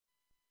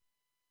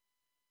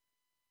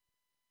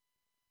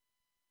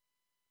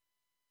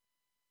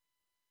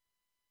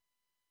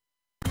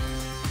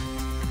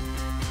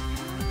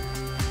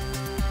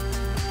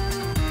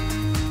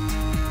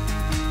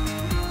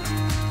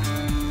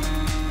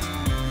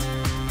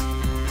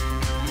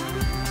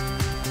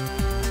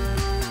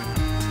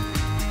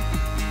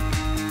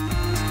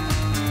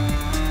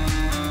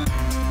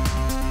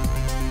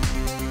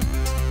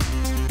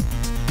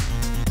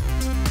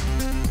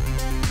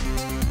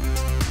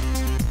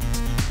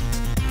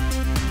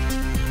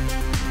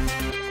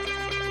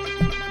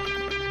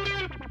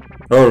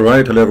All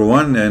right, hello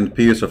everyone, and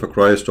peace of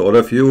Christ to all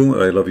of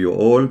you. I love you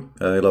all.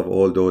 I love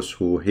all those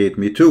who hate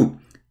me too,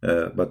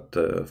 but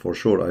for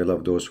sure I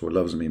love those who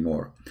loves me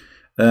more.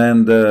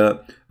 And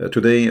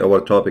today our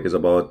topic is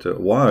about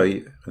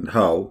why and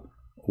how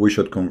we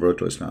should convert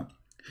to Islam.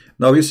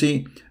 Now you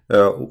see,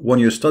 when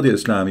you study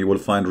Islam, you will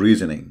find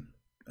reasoning,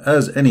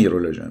 as any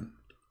religion,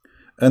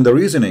 and the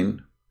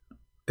reasoning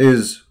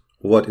is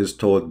what is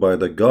taught by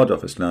the God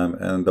of Islam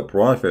and the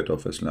Prophet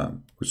of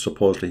Islam, which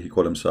supposedly he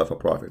called himself a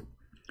prophet.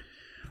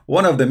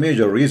 One of the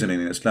major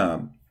reasoning in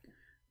Islam,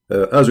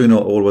 as we know,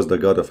 always the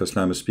God of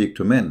Islam speak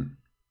to men.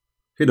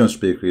 He don't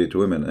speak really to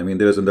women. I mean,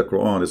 there is in the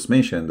Quran, it's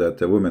mentioned that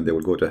the women, they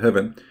will go to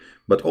heaven,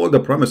 but all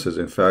the promises,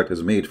 in fact,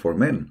 is made for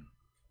men.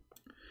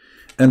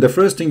 And the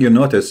first thing you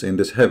notice in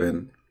this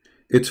heaven,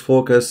 it's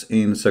focus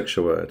in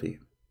sexuality.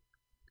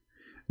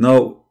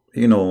 Now,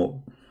 you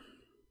know,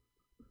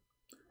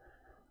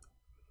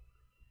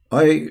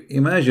 I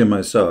imagine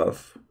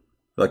myself,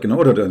 like in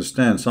order to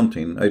understand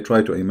something, I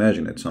try to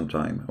imagine it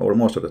sometime, or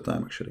most of the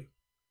time actually.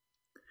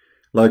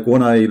 Like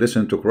when I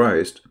listen to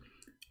Christ,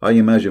 I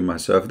imagine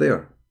myself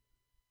there.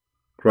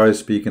 Christ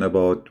speaking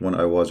about when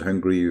I was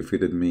hungry, you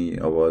feeded me,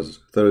 I was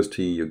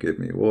thirsty, you gave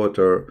me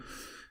water,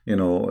 you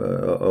know,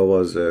 I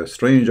was a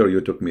stranger,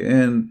 you took me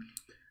in.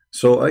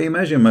 So I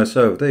imagine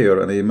myself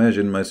there, and I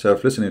imagine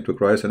myself listening to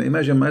Christ, and I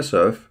imagine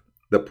myself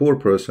the poor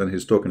person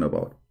he's talking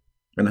about,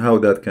 and how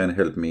that can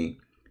help me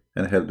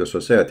and help the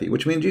society,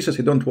 which means Jesus,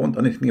 he don't want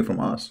anything from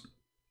us.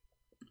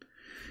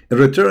 In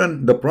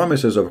return, the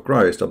promises of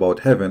Christ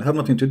about heaven have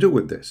nothing to do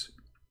with this,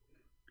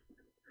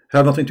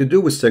 have nothing to do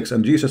with sex,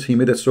 and Jesus, he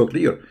made it so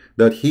clear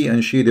that he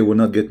and she, they will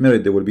not get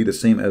married, they will be the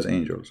same as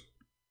angels.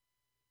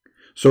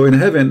 So in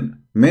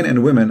heaven, men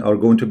and women are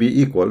going to be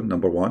equal,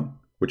 number one,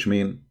 which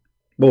means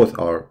both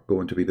are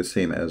going to be the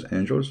same as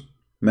angels.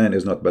 Man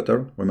is not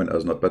better, women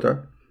is not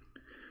better.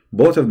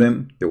 Both of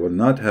them, they will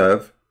not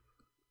have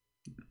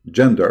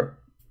gender,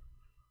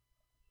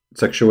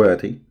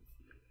 sexuality,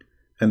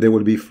 and they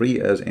will be free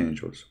as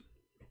angels,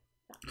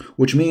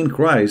 which means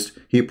Christ,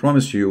 he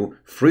promised you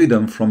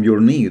freedom from your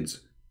needs.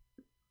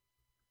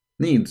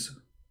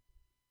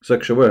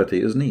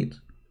 Sexuality is need,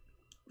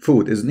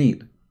 food is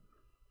need,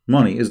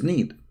 money is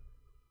need.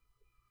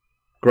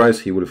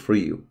 Christ, he will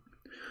free you.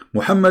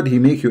 Muhammad, he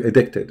make you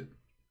addicted.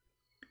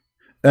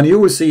 And you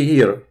will see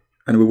here,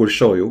 and we will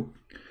show you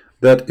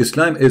that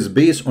Islam is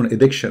based on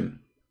addiction,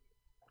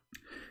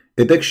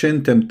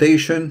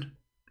 temptation,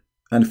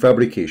 and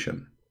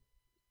fabrication.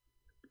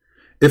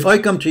 If I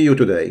come to you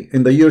today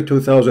in the year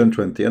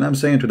 2020, and I'm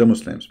saying to the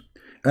Muslims,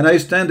 and I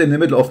stand in the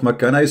middle of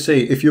Mecca and I say,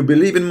 if you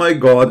believe in my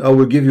God, I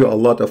will give you a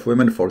lot of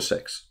women for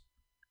sex.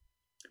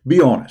 Be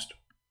honest.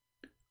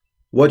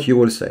 What you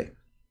will say?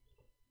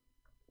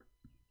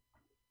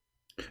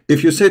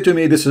 If you say to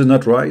me, this is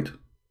not right,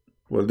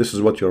 well, this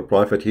is what your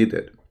prophet, he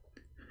did.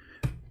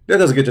 Let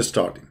us get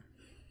started.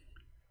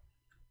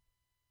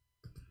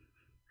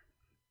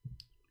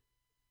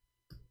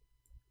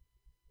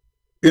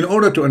 In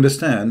order to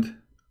understand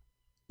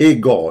a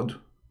God,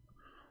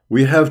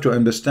 we have to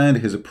understand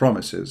his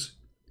promises.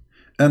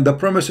 And the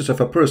promises of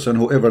a person,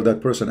 whoever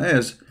that person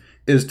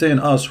is telling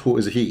us who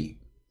is he.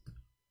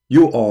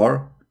 You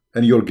are,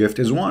 and your gift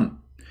is one.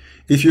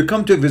 If you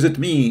come to visit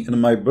me on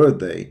my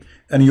birthday,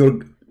 and your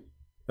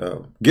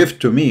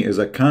gift to me is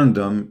a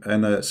condom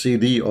and a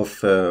CD of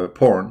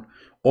porn,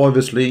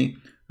 obviously,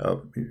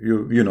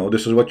 you know,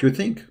 this is what you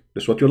think.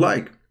 This is what you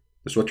like.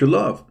 This is what you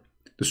love.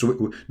 This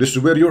is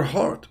where your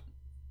heart,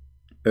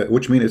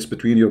 which means it's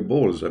between your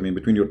balls, I mean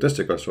between your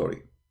testicles,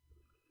 sorry.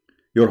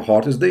 Your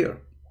heart is there.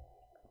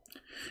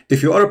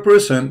 If you are a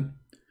person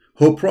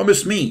who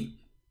promised me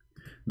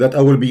that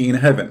I will be in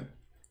heaven,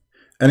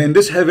 and in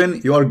this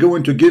heaven you are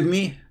going to give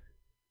me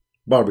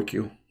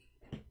barbecue.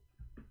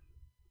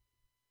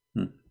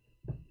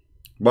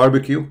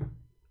 Barbecue?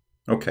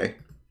 Okay.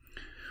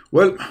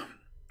 Well,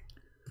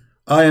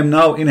 I am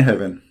now in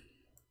heaven,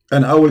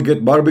 and I will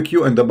get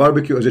barbecue, and the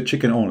barbecue is a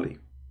chicken only.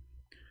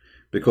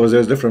 Because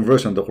there's different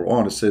verse in the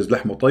Quran, it says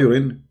لحم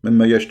طير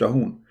مما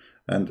يشتهون,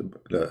 and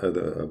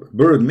the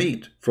bird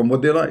meat from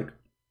what they like.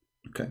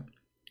 Okay,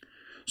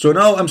 so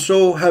now I'm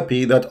so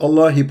happy that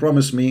Allah, he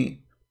promised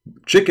me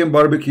chicken,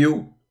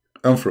 barbecue,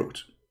 and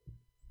fruit.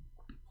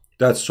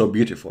 That's so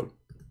beautiful,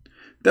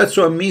 that's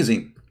so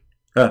amazing.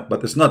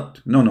 But it's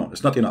not, no,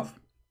 it's not enough.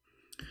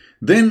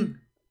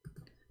 Then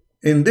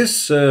in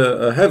this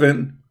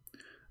heaven,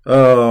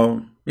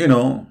 you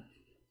know,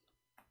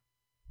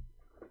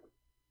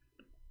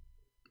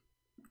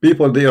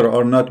 people there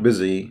are not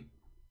busy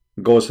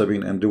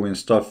gossiping and doing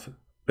stuff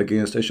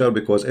against each other,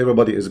 because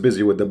everybody is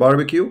busy with the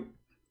barbecue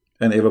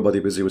and everybody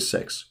busy with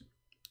sex.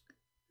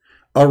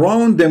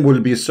 Around them will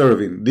be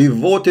serving,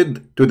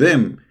 devoted to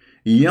them,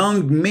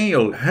 young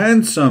male,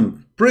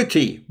 handsome,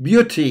 pretty,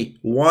 beauty,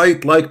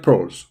 white like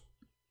pearls.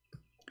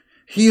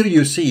 Here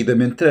you see the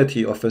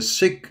mentality of a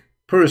sick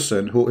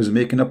person who is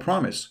making a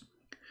promise.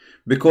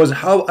 Because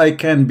how I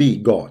can be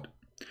God,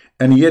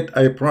 and yet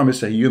I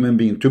promise a human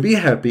being to be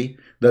happy,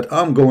 that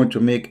I'm going to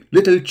make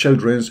little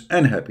children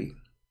unhappy.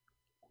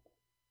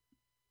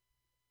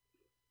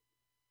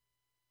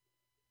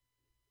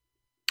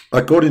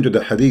 According to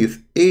the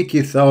hadith,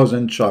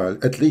 80,000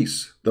 child, at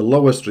least the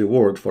lowest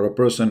reward for a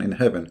person in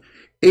heaven,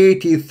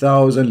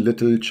 80,000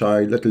 little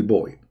child, little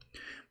boy.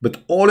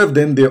 But all of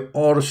them, they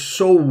are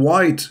so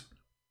white.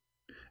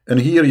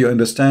 And here you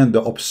understand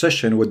the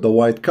obsession with the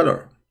white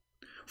color.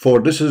 For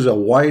this is a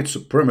white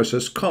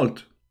supremacist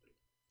cult.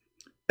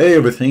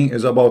 Everything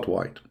is about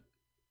white.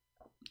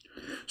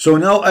 So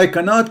now I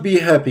cannot be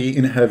happy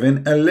in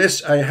heaven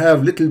unless I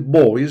have little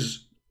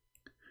boys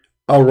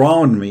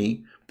around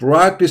me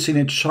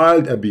practicing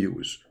child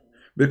abuse,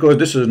 because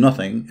this is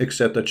nothing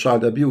except a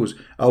child abuse.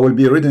 I will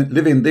be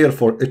living there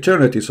for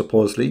eternity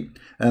supposedly,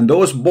 and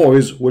those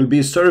boys will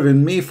be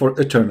serving me for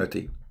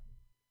eternity.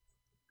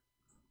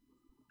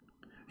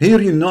 Here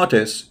you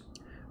notice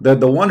that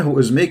the one who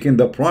is making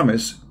the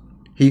promise,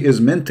 he is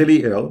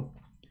mentally ill,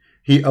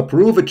 he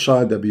approved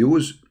child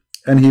abuse,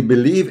 and he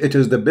believes it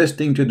is the best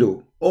thing to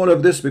do. All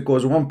of this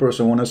because one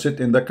person want to sit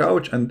in the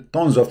couch and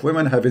tons of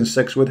women having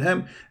sex with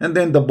him, and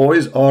then the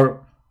boys are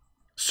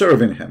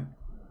serving him.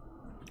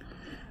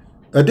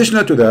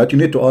 Additional to that, you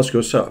need to ask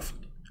yourself,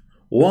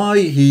 why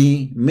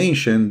he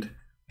mentioned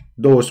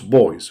those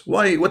boys?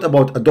 Why? What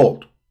about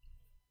adult?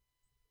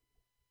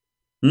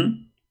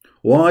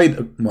 Why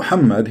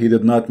Muhammad, he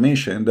did not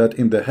mention that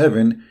in the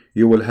heaven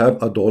you will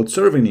have adults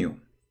serving you?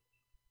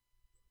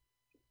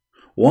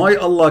 Why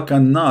Allah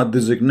cannot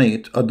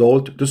designate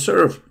adult to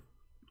serve?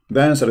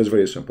 The answer is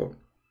very simple.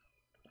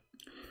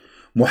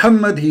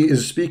 Muhammad, he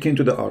is speaking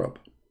to the Arab,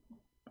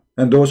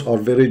 and those are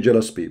very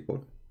jealous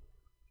people.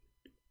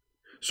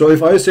 So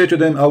if I say to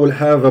them, I will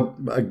have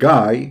a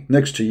guy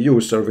next to you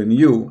serving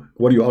you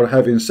when you are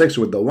having sex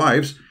with the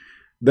wives,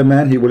 the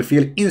man, he will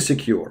feel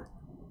insecure,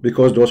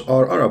 because those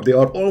are Arab. They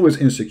are always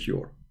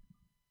insecure.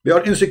 They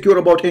are insecure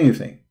about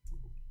anything,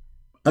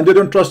 and they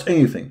don't trust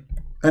anything,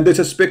 and they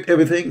suspect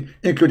everything,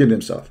 including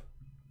themselves.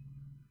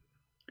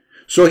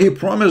 So he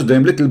promised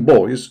them little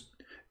boys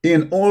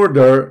in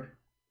order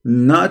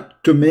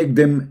not to make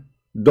them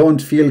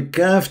don't feel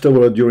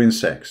comfortable during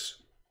sex.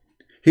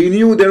 He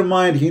knew their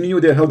mind, he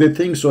knew how they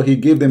think, so he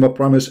gave them a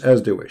promise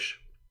as they wish.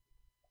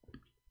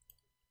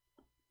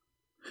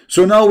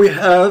 So now we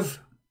have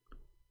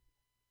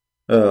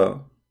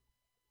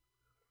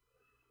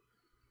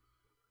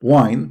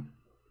wine,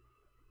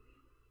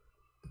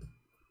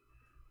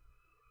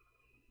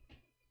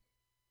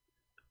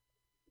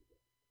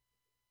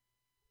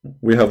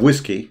 we have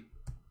whiskey,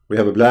 we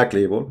have a black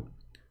label,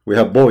 we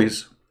have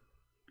boys,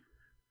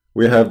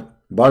 we have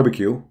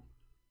barbecue,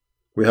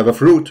 we have a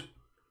fruit.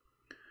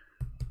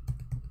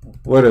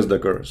 Where is the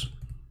girls?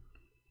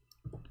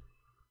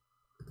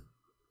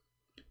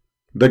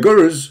 The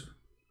girls,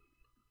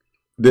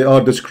 they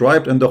are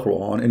described in the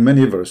Qur'an in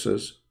many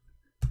verses.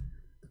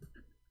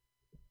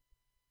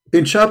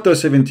 In chapter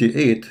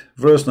 78,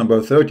 verse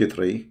number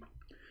 33,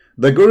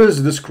 the girls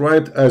is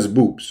described as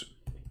boobs,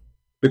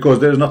 because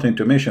there is nothing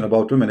to mention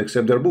about women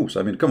except their boobs.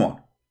 I mean, come on.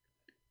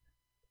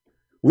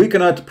 We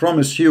cannot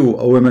promise you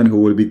a woman who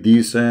will be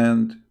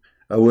decent,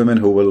 a woman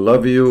who will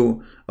love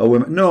you, a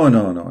woman.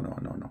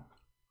 No.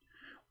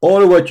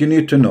 All what you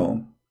need to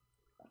know,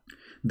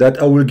 that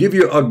I will give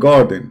you a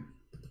garden.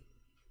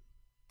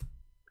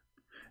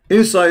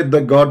 Inside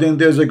the garden,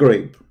 there's a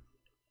grape.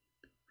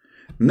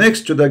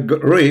 Next to the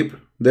grape,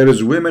 there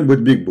is women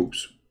with big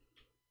boobs.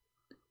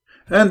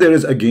 And there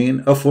is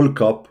again a full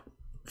cup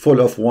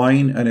full of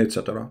wine and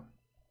etc.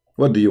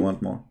 What do you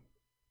want more?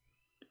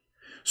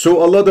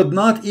 So Allah did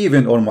not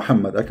even, or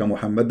Muhammad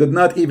did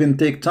not even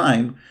take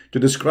time to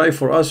describe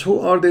for us who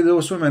are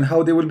those women,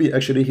 how they will be.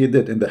 Actually, he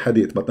did in the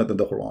hadith, but not in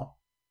the Quran.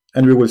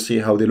 And we will see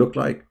how they look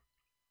like.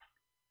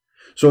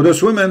 So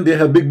those women, they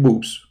have big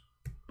boobs.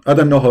 I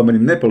don't know how many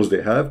nipples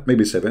they have,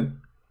 maybe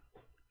 7.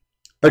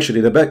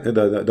 Actually,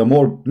 the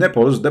more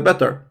nipples, the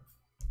better.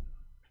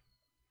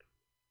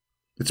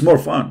 It's more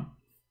fun.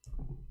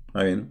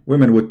 I mean,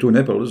 women with 2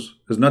 nipples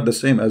is not the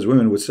same as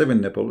women with 7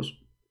 nipples.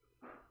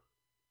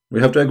 We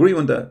have to agree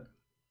on that.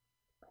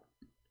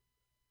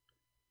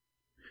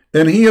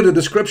 And here the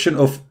description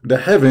of the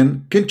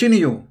heaven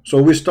continue.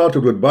 So we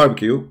started with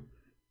barbecue,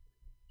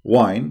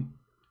 wine,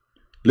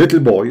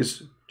 little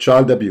boys,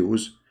 child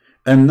abuse,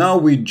 and now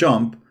we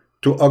jump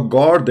to a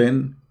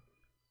garden,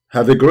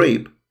 have a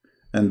grape,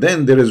 and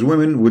then there is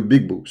women with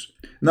big boobs.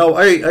 Now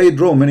I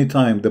draw many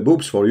times the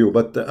boobs for you,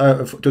 but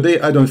today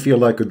I don't feel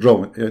like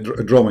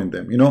drawing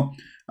them. You know,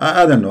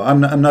 I don't know.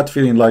 I'm not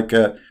feeling like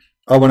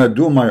I want to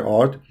do my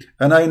art.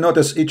 And I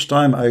notice each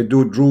time I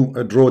draw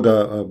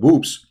the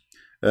boobs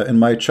in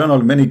my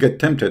channel, many get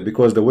tempted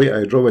because the way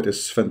I draw it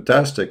is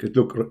fantastic. It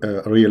looks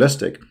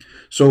realistic.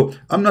 So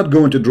I'm not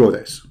going to draw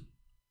this.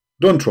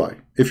 Don't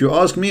try. If you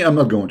ask me, I'm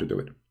not going to do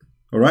it.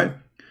 All right?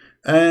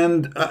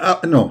 And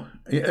no,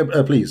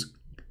 please,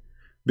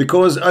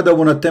 because I don't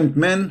want to tempt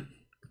men,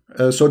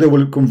 so they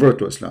will convert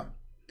to Islam.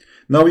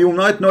 Now you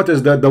might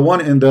notice that the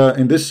one in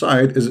this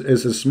side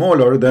is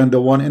smaller than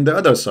the one in the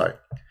other side.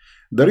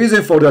 The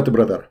reason for that,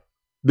 brother,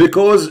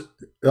 because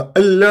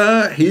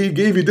Allah, He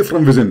gave you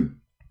different vision,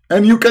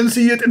 and you can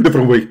see it in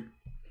different way.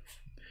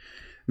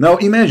 Now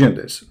imagine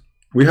this: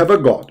 we have a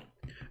God,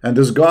 And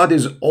this God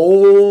is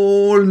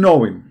all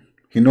knowing.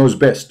 He knows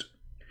best.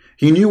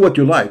 He knew what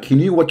you like. He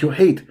knew what you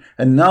hate.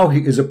 And now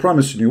he is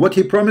promising you. What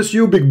he promised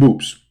you? Big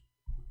boobs.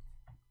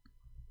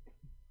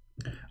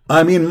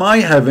 I mean, my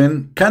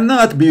heaven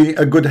cannot be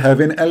a good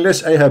heaven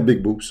unless I have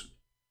big boobs.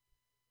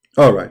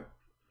 All right.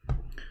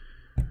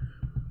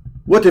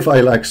 What if I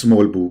like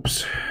small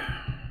boobs?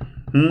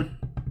 And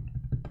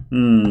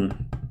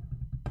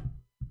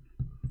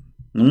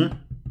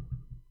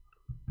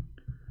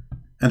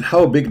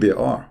how big they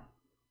are.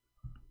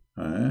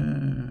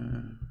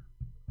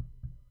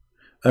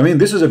 I mean,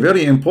 this is a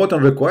very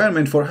important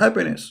requirement for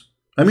happiness.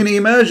 I mean,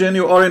 imagine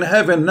you are in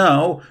heaven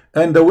now,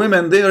 and the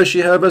women there, she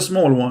have a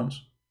small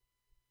ones.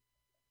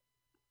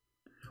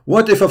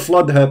 What if a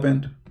flood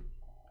happened?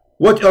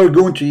 What are you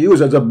going to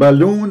use as a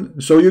balloon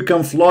so you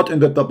can float in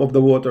the top of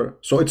the water?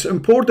 So it's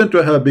important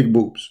to have big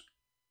boobs.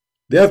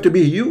 They have to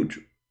be huge.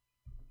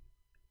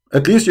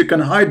 At least you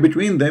can hide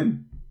between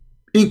them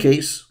in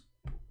case,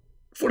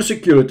 for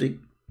security.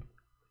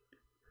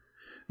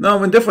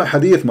 Now in different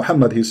hadith,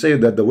 Muhammad, he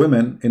said that the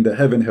women in the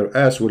heaven, her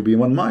ass will be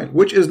 1 mile,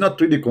 which is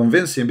not really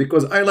convincing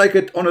because I like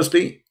it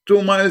honestly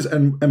 2 miles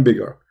and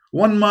bigger.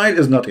 1 mile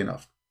is not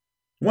enough.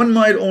 1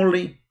 mile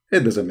only,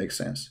 it doesn't make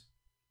sense.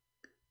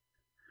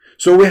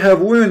 So we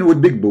have women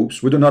with big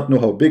boobs. We do not know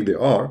how big they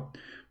are,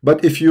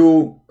 but if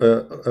you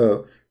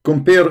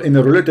compare in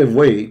a relative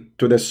way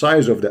to the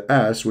size of the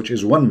ass, which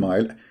is 1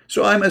 mile,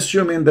 so I'm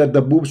assuming that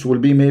the boobs will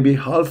be maybe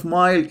 ½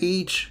 mile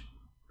each,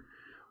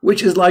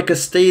 which is like a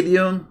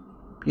stadium.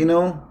 You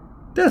know,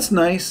 that's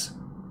nice.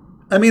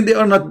 I mean, they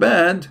are not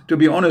bad, to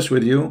be honest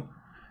with you.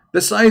 The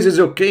size is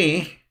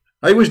okay.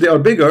 I wish they are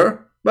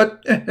bigger,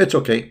 but it's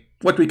okay.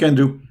 What we can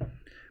do.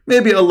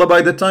 Maybe Allah,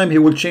 by the time he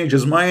will change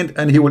his mind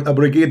and he will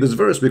abrogate this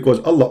verse,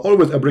 because Allah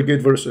always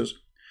abrogates verses.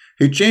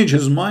 He changed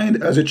his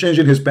mind as he changed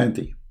in his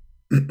panty.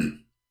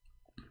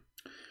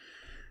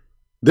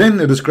 Then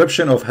the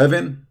description of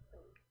heaven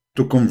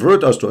to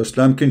convert us to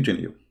Islam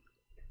continue.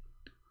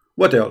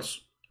 What else?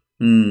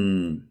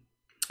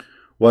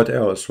 What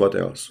else? What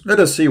else? Let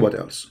us see what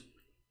else.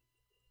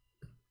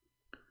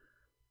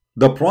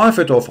 The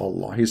Prophet of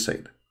Allah, he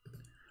said,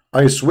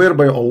 I swear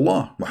by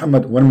Allah,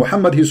 Muhammad, when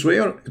Muhammad he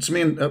swear, it's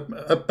mean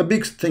a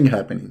big thing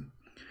happening.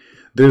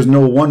 There is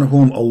no one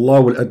whom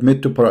Allah will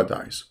admit to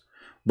paradise,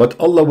 but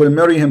Allah will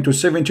marry him to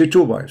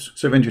 72 wives,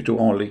 72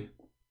 only.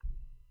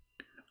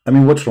 I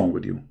mean, what's wrong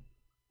with you?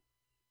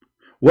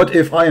 What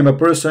if I am a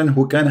person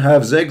who can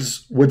have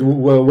sex with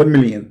 1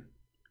 million?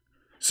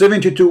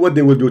 72, what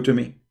they will do to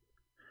me?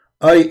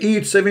 I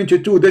eat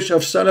 72 dish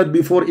of salad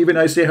before even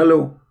I say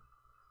hello.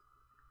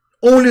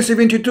 Only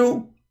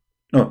 72?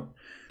 No.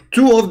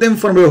 2 of them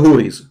from the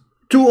Huris.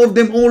 2 of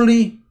them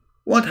only.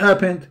 What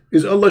happened?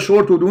 Is Allah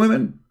short with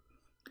women?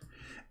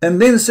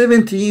 And then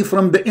 70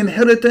 from the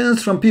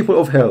inheritance from people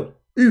of hell.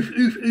 If.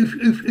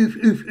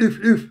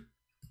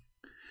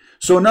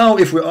 So now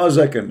if we are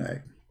Zakir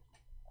Naik.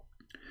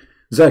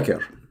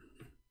 Zakir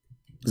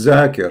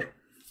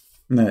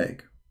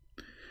Naik.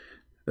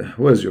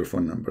 Where's your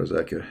phone number,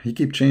 Zakir? He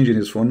keep changing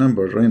his phone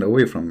number, running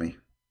away from me.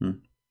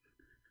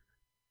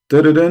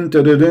 Christian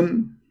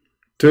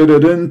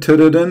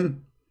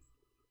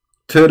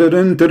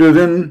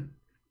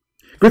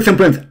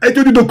Prince, I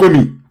told you don't call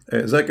me.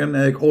 Zakir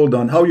Naik, hold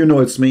on. How you know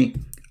it's me?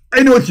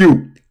 I know it's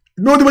you.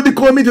 Nobody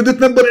call me to this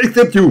number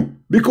except you,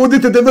 because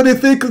it's a very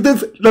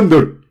secret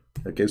number.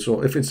 Okay,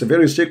 so if it's a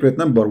very secret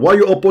number, why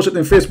you post it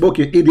in Facebook,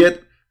 you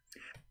idiot?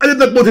 I did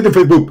not post it in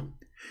Facebook.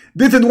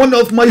 This is one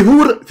of my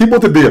whore. He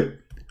put it there.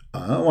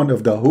 One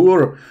of the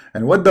whore.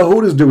 And what the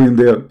whore is doing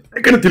there,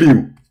 I cannot tell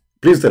you.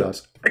 Please tell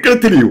us. I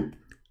cannot tell you.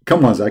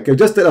 Come on, Zakir,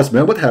 just tell us,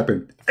 man, what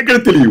happened? I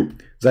cannot tell you.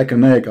 Zakir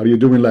Naik, are you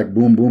doing like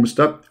boom boom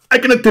stuff? I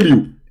cannot tell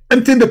you.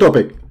 I'm in the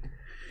topic.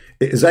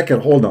 Zakir,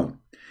 hold on.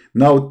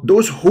 Now,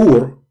 those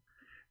whore,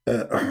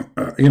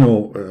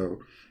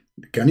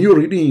 can you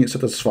really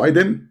satisfy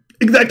them?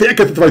 Exactly, I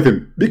can satisfy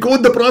them.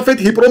 Because the Prophet,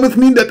 he promised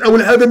me that I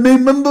will have a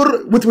main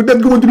member which will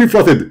not going to be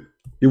frothed.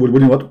 You will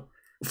win what?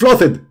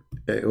 Frothed.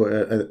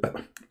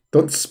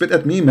 Don't spit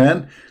at me,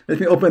 man. Let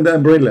me open the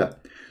umbrella.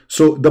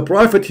 So the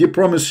Prophet, he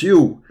promised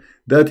you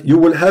that you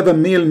will have a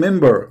male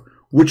member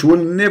which will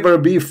never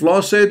be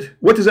flossed.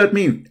 What does that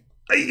mean?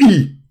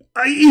 I.e.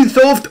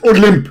 soft or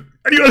limp.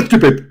 And you are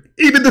stupid.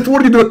 Even this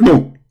word you do not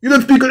know. You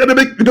don't speak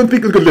Arabic, you don't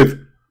speak English.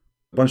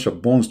 Bunch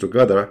of bones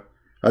together.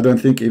 I don't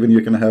think even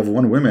you can have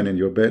 1 woman in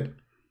your bed.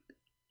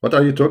 What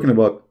are you talking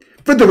about?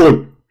 First of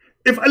all,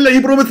 if Allah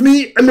he promised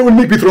me, Allah will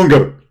make me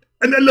stronger.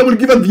 And Allah will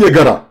give us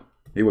Viagra.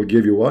 He will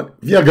give you what?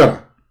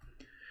 Viagra.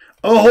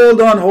 Oh,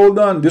 hold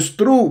on. This is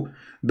true.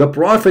 The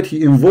Prophet,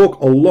 he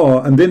invoked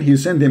Allah and then he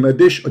sent him a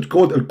dish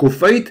called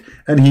al-kufait,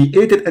 and he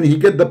ate it and he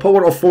get the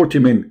power of 40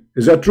 men.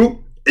 Is that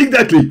true?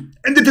 Exactly.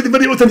 And this is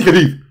very authentic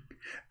hadith.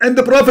 And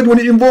the Prophet, when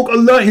he invoked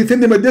Allah, he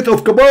sent him a dish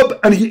of kebab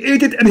and he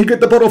ate it and he get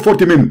the power of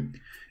 40 men.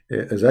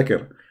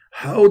 Zakir,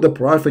 how the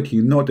Prophet, he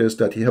noticed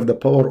that he have the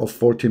power of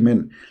 40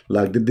 men?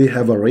 Like, did they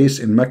have a race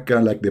in Mecca?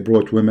 Like they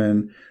brought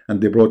women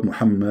and they brought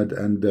Muhammad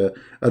and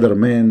other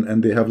men,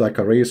 and they have like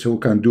a race who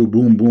can do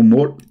boom boom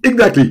more?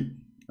 Exactly.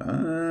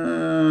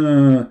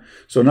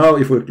 So now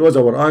if we close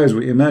our eyes,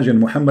 we imagine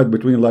Muhammad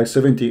between like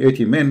 70,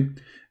 80 men,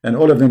 and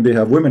all of them, they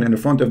have women in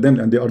front of them,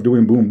 and they are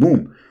doing boom,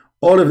 boom.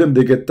 All of them,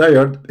 they get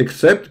tired,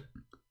 except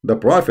the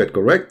Prophet,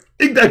 correct?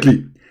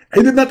 Exactly.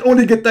 He did not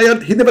only get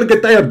tired, he never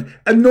get tired.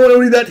 And not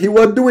only that, he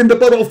was doing the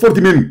power of 40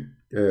 men.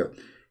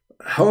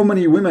 How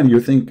many women you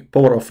think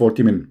power of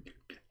 40 men?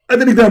 As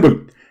an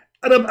example,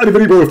 Arab are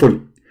very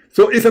powerful.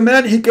 So if a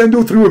man, he can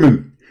do 3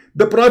 women.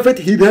 The Prophet,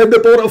 he had the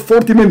power of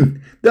 40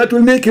 men. That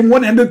will make him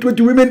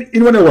 120 women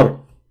in 1 hour.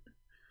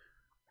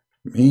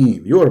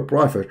 Man, your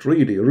Prophet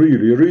really,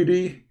 really,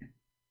 really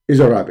is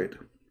a rabbit.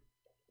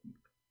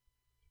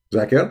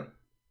 Zakir?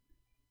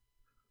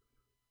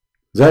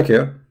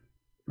 Zakir?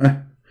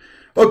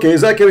 Okay,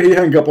 Zakir, he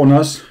hung up on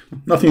us.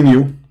 Nothing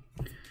new.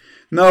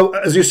 Now,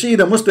 as you see,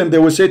 the Muslim, they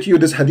will say to you,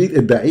 this hadith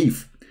is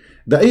da'if.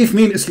 Da'if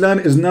means Islam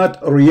is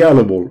not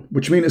reliable,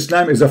 which means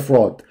Islam is a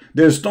fraud.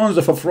 There's tons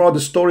of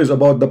fraud stories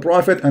about the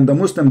Prophet, and the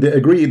Muslim, they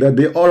agree that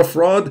they are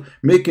fraud,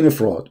 making a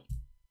fraud.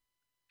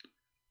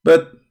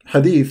 But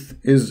hadith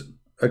is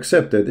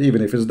accepted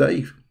even if it's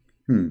da'if.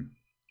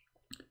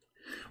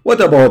 What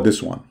about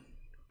this one?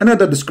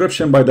 Another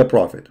description by the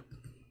Prophet.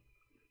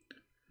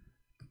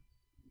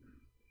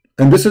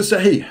 And this is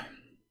Sahih.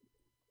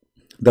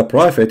 The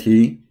Prophet,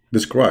 he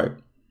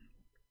described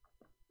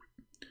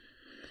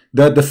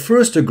that the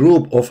first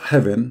group of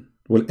heaven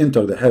will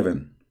enter the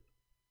heaven.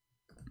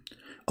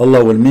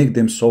 Allah will make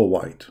them so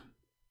white.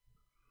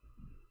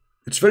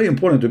 It's very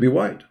important to be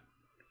white.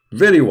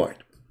 Very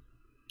white.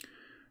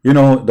 You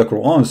know, the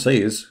Quran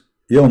says,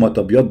 يَوْمَ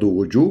تَبْيَضُّ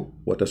وُجُوهُ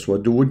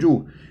وَتَسْوَدُّ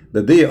وُجُوهُ.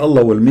 The day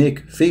Allah will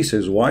make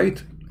faces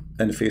white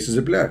and faces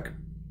black.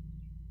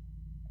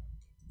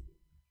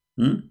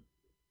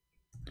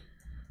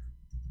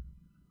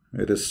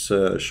 Let us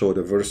show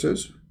the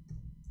verses.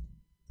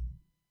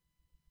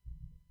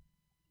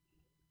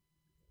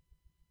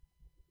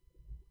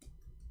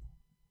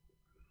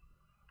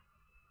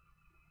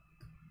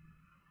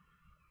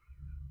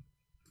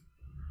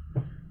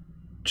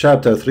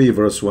 Chapter 3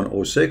 verse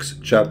 106,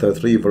 chapter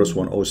 3 verse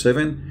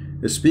 107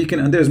 is speaking,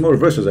 and there's more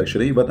verses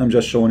actually, but I'm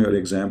just showing you an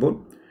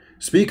example.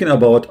 Speaking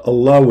about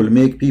Allah will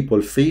make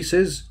people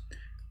faces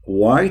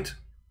white.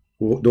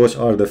 Those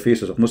are the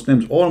faces of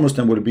Muslims. All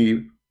Muslims will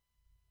be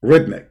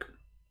redneck.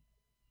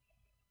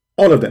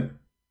 All of them.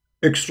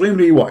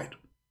 Extremely white.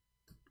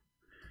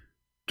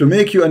 To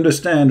make you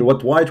understand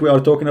what white we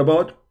are talking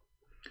about.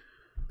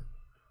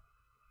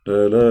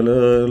 La, la,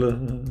 la, la,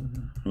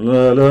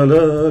 la, la,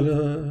 la,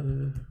 la.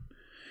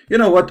 You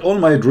know what? All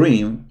my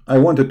dream, I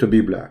wanted to be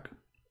black.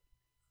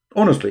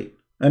 Honestly.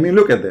 I mean,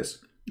 look at this.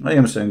 I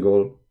am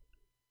single.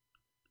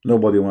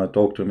 Nobody want to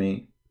talk to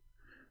me.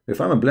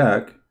 If I'm a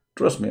black,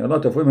 trust me, a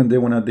lot of women, they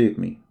want to date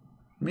me.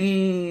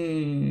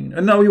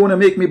 And now you want to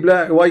make me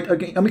black, white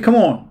again? I mean, come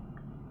on.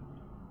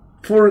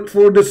 For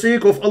the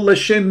sake of Allah's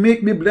shin,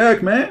 make me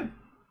black, man.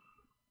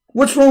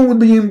 What's wrong with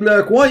being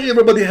black? Why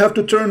everybody have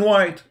to turn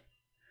white?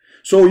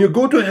 So you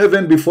go to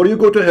heaven. Before you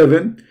go to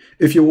heaven,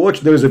 if you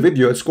watch, there is a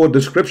video. It's called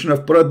Description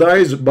of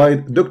Paradise by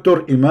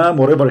Dr. Imam,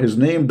 whatever his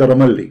name,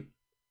 Daramalli.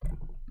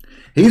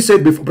 He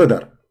said,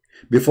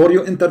 before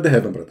you enter the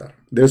heaven, brother,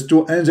 there's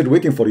 2 angels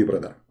waiting for you,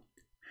 brother.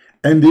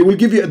 And they will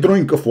give you a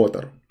drink of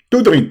water.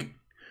 2 drinks.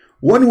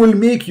 One will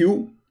make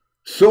you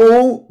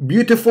so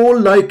beautiful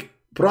like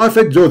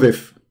Prophet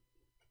Joseph.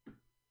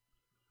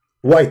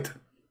 White.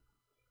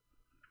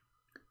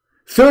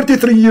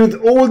 33 years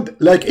old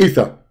like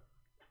Isa.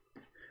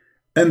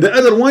 And the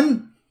other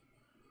one,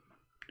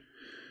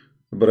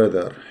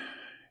 brother,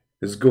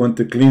 is going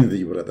to cleanse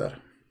you, brother.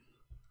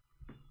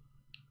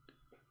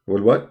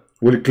 Will what?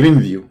 Will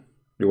cleanse you.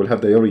 You will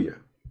have diarrhea.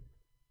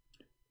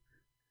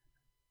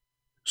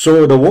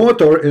 So the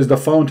water is the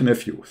fountain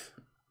of youth.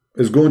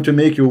 It's going to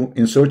make you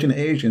in certain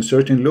age, in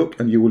certain look,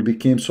 and you will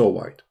become so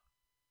white.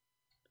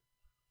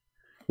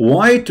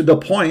 White to the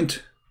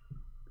point,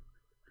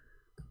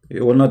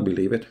 you will not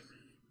believe it.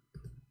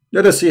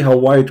 Let us see how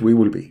white we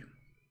will be.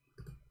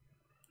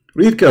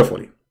 Read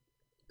carefully.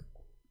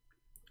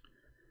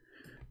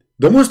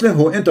 The Muslim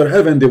who enter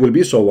heaven, they will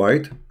be so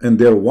white, and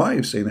their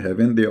wives in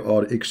heaven, they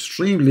are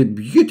extremely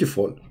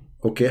beautiful.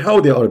 Okay, how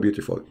they are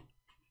beautiful?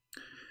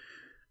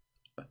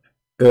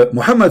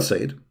 Muhammad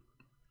said,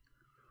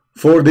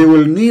 for they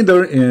will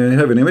neither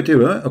have any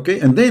material, okay,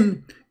 and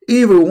then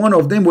every one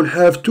of them will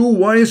have 2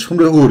 wives from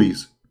the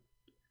Houris,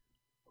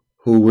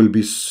 who will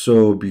be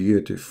so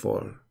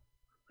beautiful,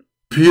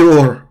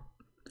 pure,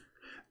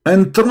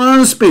 and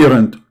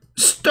transparent.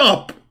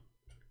 Stop!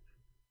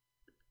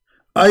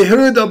 I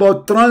heard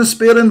about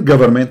transparent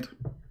government.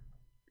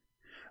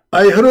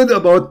 I heard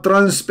about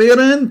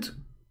transparent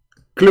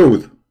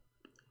clothes.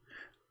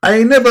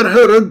 I never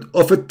heard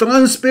of a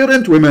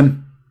transparent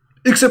woman.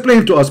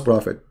 Explain to us,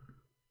 Prophet.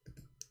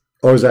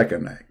 Or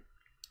Zakir Naik.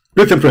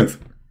 Listen, friends.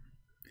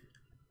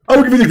 I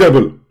will give you an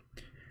example.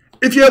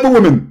 If you have a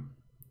woman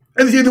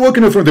and she's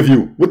walking in front of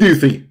you, what do you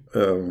see?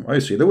 I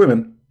see the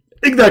women.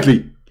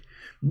 Exactly.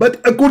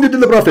 But according to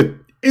the Prophet,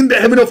 in the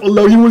heaven of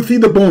Allah, you will see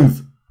the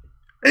bones.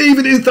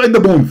 Even inside the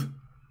bones.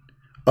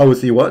 I will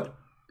see what?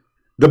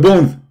 The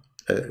bones.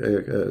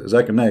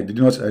 Zach and I, did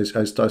you notice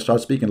I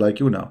start speaking like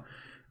you now?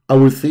 I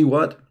will see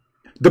what?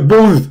 The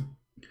bones.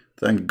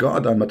 Thank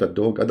God I'm not a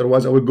dog,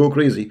 otherwise I would go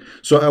crazy.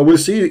 So I will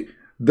see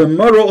the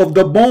marrow of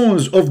the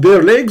bones of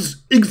their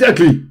legs,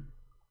 exactly.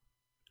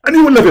 And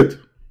you will love it.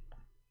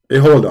 Hey,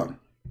 hold on.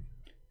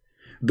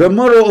 The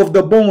marrow of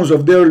the bones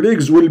of their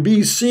legs will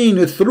be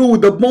seen through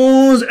the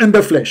bones and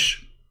the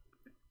flesh.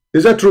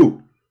 Is that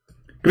true?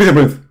 Great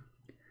breath.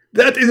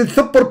 That is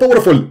super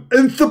powerful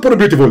and super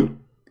beautiful.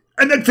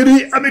 And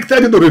actually, I'm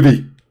excited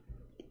already.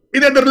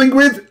 In other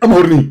language, I'm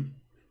horny.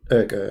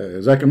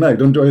 Zach and Mike,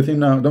 don't do anything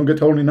now. Don't get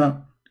horny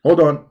now.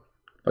 Hold on.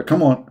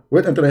 Come on.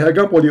 Wait until I hang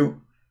up with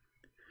you.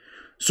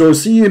 So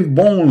seeing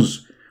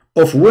bones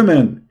of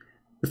women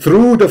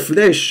through the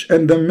flesh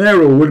and the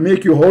marrow will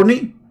make you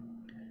horny?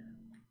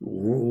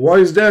 Why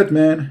is that,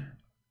 man?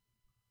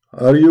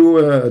 Are you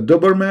a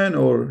Doberman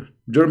or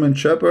German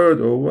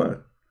Shepherd or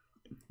what?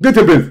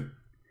 Little bit.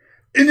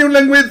 In your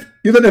language,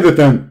 you don't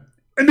understand.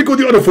 And because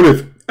you are a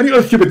fool and you are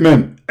a stupid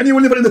man and you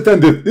will never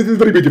understand this. This is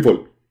very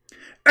beautiful.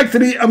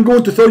 Actually, I'm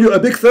going to show you a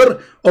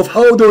picture of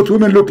how those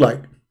women look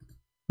like.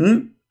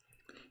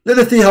 Let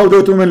us see how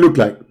those women look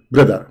like,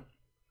 brother.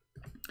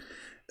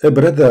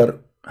 Brother,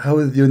 how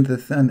is you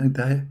understand?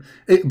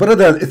 Hey,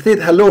 brother, it said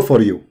hello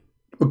for you.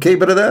 Okay,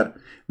 brother?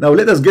 Now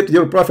let us get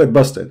your prophet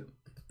busted.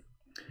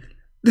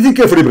 Listen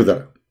carefully,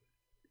 brother.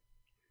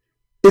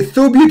 It's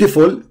so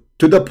beautiful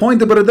to the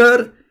point,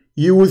 brother,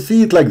 you will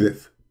see it like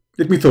this.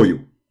 Let me show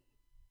you.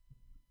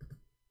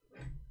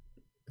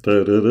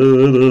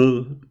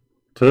 The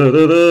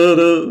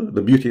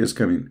beauty is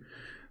coming.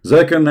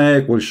 Zakir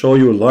Naik will show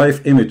you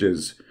live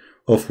images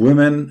of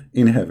women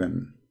in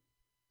heaven.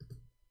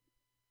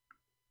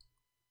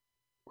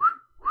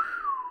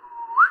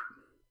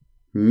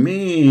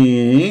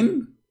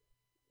 Mean.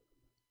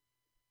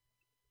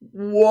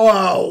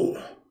 Wow.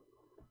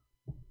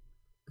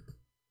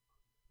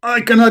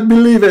 I cannot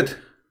believe it.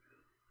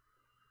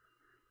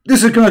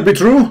 This cannot be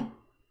true.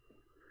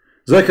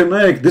 Zakir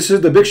Naik, this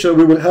is the picture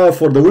we will have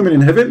for the women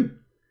in heaven.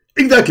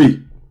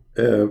 Exactly.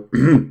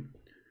 And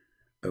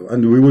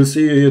we will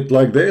see it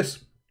like this.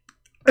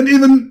 And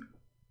even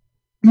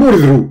more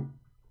true.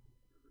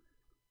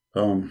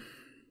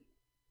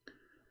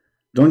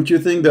 Don't you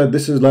think that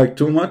this is like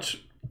too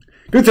much?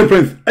 Greater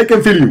Prince, I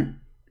can feel you.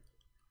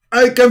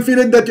 I can feel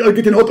it that you are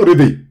getting hot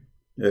already.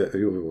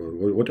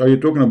 What are you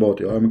talking about?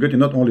 I'm getting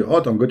not only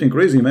hot, I'm getting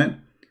crazy,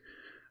 man.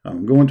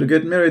 I'm going to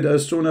get married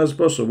as soon as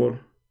possible.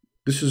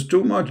 This is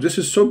too much. This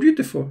is so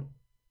beautiful.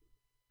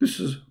 This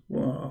is,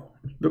 wow.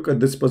 Look at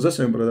this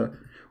possession, brother.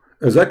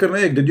 Zakir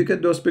Naik, did you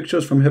get those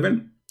pictures from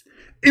heaven?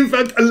 In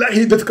fact, Allah,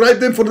 He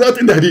described them for that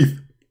in the Hadith.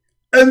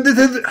 And this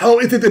is how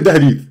it is in the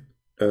Hadith.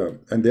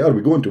 And they are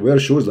we going to wear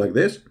shoes like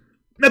this?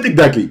 Not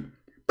exactly.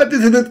 But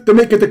this is it to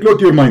make it close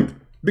to your mind.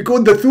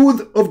 Because the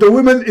shoes of the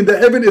women in the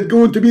heaven is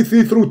going to be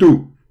see-through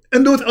too.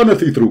 And those are not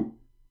see-through.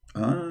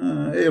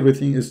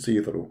 Everything is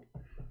see-through.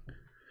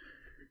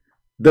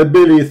 The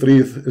belly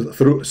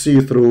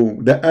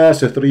see-through. The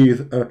ass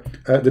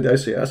did I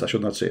say ass? I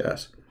should not say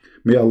ass.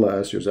 May Allah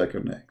ask you,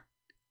 Zakir Naik.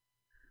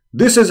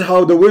 This is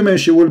how the women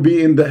she will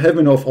be in the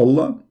heaven of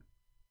Allah.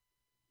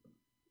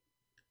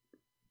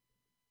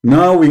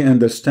 Now we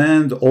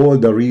understand all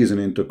the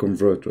reasoning to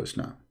convert to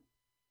Islam.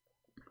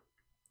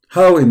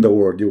 How in the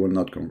world you will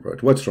not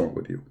convert? What's wrong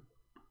with you?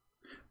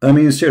 I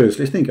mean,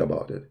 seriously, think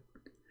about it.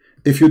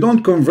 If you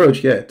don't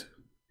convert yet,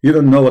 you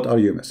don't know what are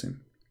you missing.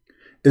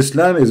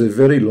 Islam is a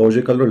very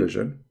logical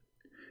religion.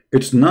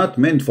 It's not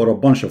meant for a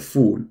bunch of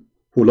fools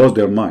who lost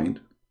their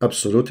mind.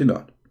 Absolutely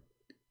not.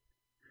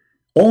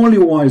 Only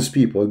wise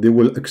people, they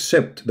will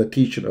accept the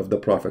teaching of the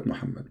Prophet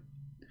Muhammad.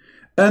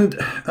 And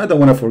I don't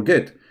want to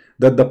forget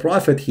that the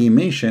Prophet, he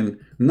mentioned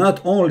not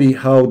only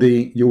how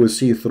you will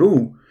see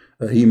through,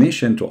 he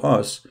mentioned to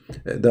us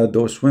that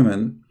those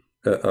women,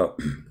 the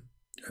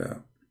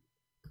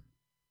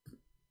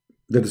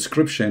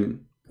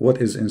description,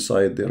 what is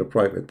inside their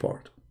private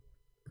part.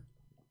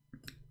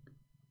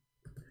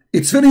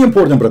 It's very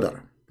important,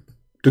 brother,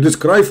 to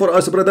describe for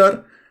us,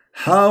 brother,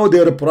 how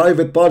their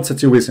private part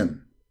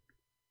situation.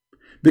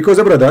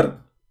 Because, brother,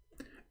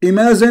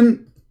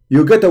 imagine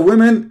you get a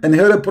woman and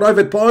her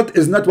private part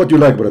is not what you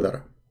like,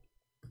 brother.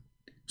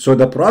 So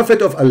the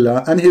Prophet of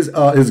Allah and his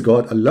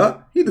God,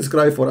 Allah, he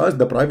described for us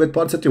the private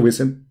part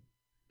situation.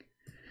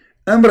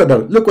 And brother,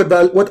 look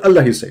what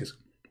Allah he says.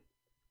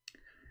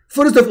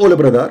 First of all,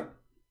 brother,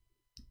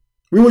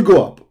 we will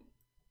go up.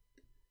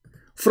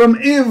 From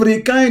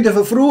every kind of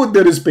a fruit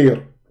there is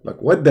pear.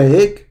 Like what the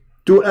heck?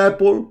 2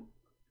 apple,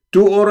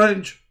 2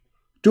 orange,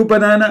 2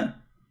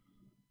 banana.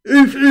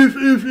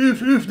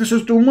 If this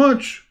is too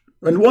much.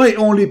 And why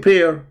only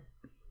pear?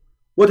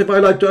 What if I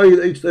like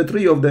to eat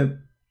 3 of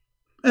them?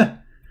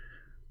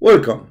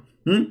 Welcome.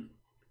 In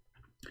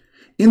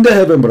the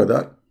heaven,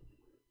 brother,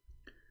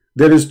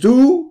 there is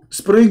 2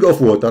 springs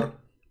of water.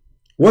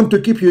 One to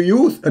keep you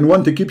youth and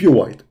one to keep you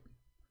white.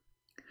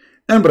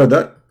 And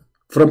brother,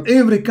 from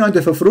every kind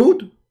of a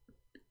fruit,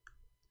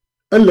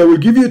 Allah will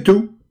give you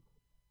 2.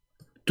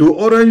 2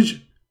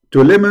 orange,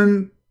 2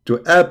 lemon,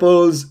 to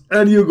apples,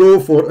 and you go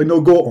for,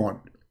 go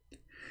on.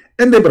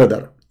 And the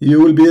brother,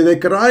 you will be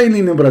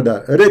reclining,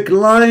 brother,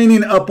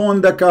 reclining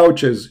upon the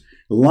couches,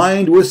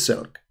 lined with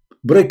silk,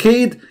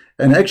 brocade,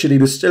 and actually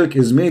the silk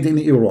is made in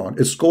Iran.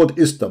 It's called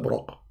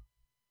istabrak.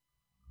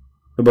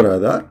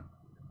 Brother,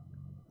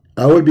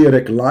 I will be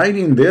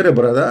reclining there,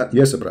 brother.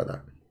 Yes,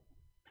 brother.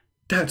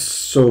 That's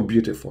so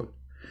beautiful.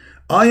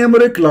 I am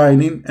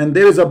reclining, and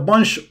there is a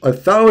bunch,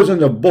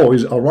 1,000 of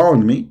boys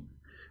around me.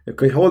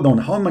 Okay, hold on.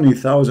 How many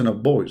thousand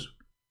of boys?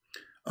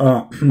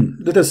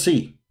 Let us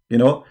see.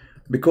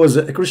 Because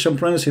a Christian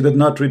Prince, he did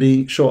not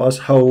really show us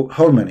how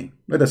many.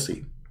 Let us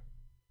see.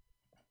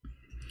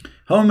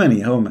 How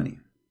many?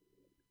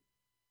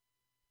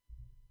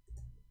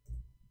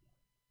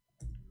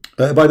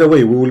 By the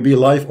way, we will be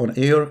live on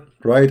air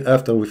right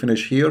after we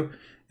finish here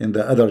in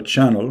the other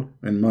channel,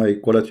 in my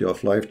Quality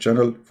of Life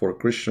channel, for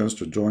Christians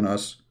to join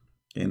us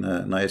in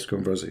a nice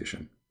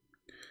conversation.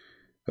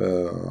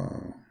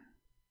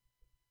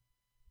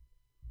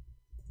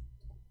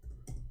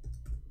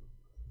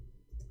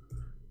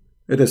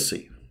 Let us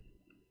see.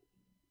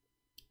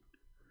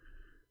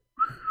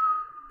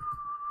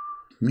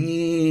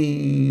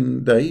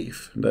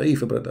 Daif,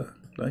 brother,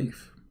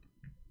 daif.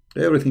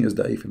 Everything is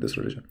daif in this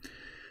religion.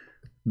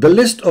 The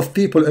list of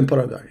people in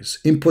paradise,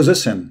 in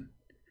possession,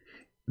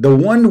 the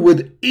one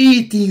with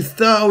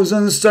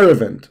 80,000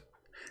 servants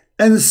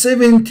and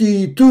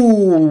 72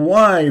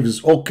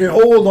 wives. Okay,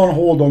 hold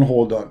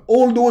on.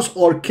 All those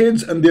are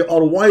kids, and they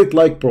are white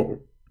like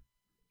pearl.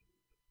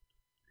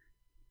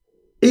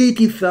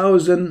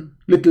 80,000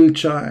 little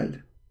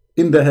child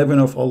in the heaven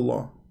of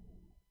Allah.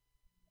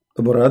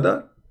 A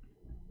brother.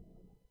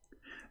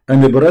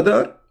 And the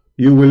brother,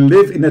 you will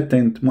live in a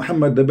tent.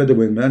 Muhammad the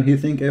Bedouin man, he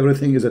think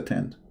everything is a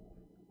tent.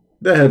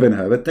 The heaven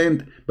have a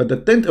tent, but the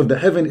tent of the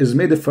heaven is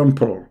made from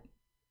pearl.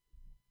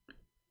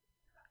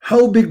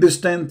 How big this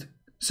tent?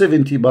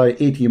 70 by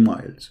 80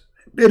 miles.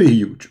 Very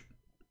huge.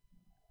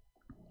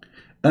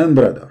 And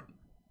brother.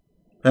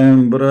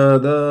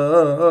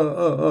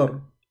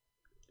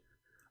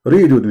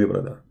 Read with me,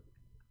 brother.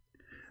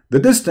 The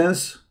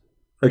distance,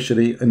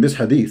 actually, in this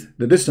hadith,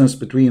 the distance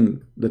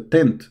between the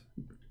tent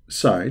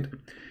side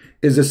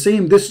is the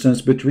same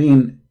distance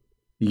between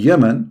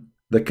Yemen,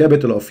 the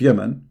capital of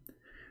Yemen,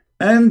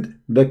 and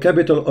the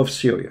capital of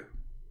Syria,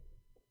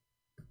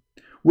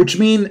 which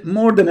mean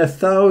more than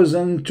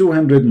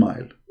 1,200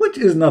 miles, which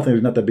is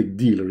nothing, not a big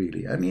deal,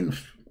 really. I mean,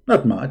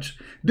 not much.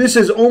 This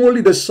is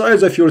only the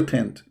size of your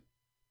tent.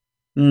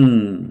 I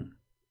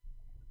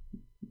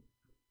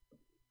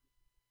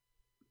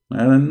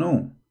don't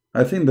know.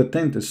 I think the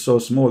tent is so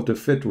small to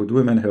fit with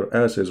women, her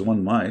ass is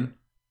 1 mile.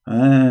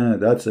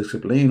 That's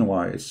explain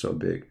why it's so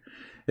big.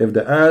 If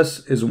the ass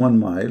is 1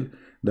 mile,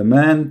 the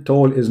man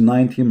tall is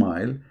 90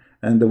 miles,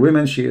 and the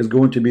women, she is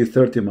going to be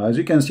 30 miles.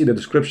 You can see the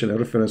description and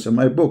reference in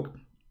my book,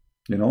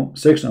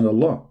 Sex and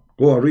Allah.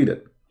 Go and read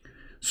it.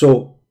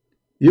 So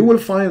you will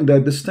find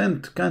that this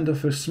tent kind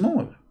of is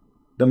small.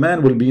 The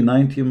man will be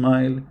 90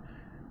 miles.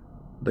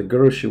 The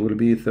girl, she will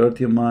be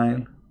 30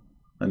 miles.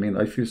 I mean,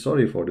 I feel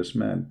sorry for this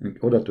man. In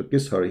order to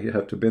kiss her, he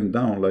have to bend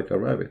down like a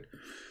rabbit.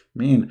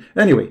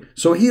 Anyway,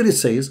 so here it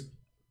says,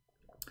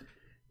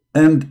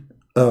 and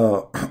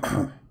all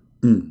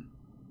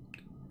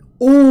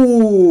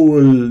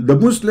the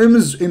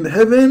Muslims in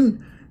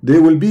heaven, they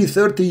will be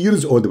 30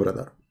 years old,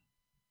 brother.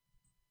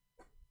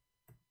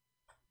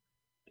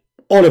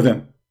 All of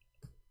them.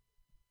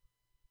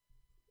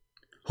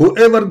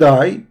 Whoever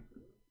die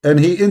and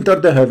he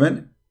entered the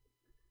heaven,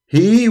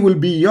 he will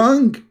be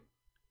young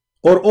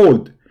or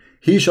old.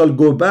 He shall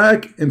go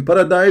back in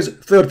paradise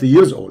 30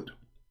 years old.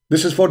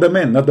 This is for the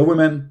men, not the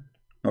women.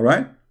 All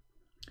right?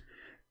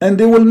 And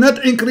they will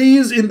not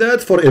increase in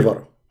that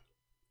forever.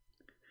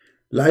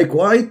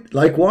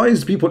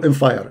 Likewise, people in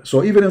fire.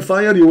 So even in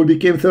fire, you will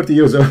become 30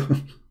 years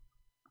old.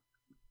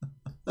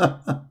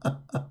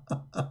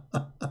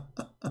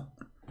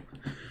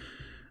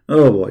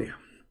 Oh boy.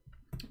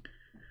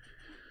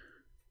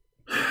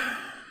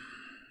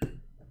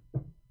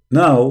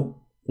 Now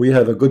we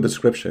have a good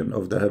description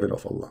of the heaven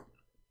of Allah.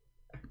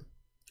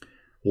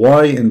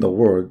 Why in the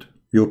world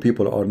you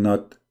people are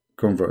not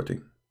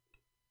converting?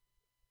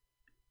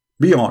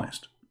 Be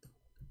honest.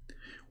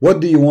 What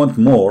do you want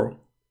more,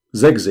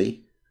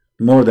 Zegzi,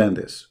 more than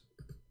this?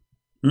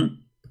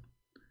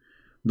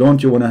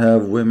 Don't you want to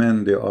have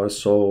women? They are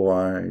so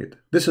white.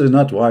 This is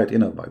not white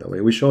enough, by the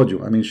way. We showed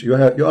you. I mean, you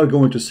are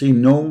going to see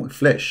no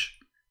flesh.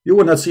 You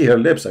will not see her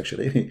lips,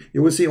 actually.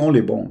 You will see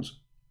only bones.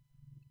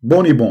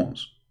 Bony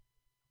bones.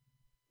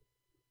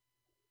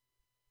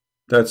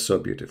 That's so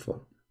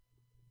beautiful.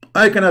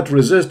 I cannot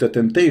resist the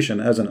temptation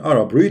as an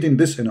Arab, reading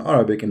this in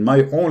Arabic in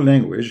my own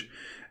language,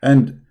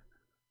 and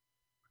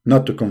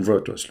not to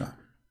convert to Islam.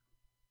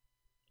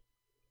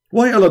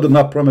 Why Allah did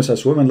not promise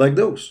us women like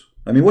those?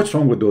 I mean, what's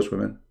wrong with those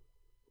women?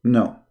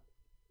 No.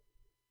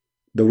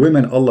 The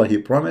women Allah He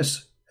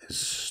promised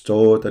is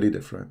totally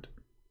different.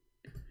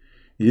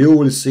 You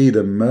will see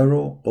the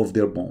marrow of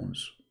their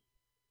bones,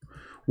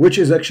 which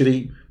is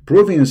actually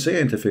proven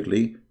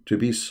scientifically to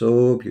be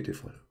so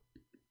beautiful.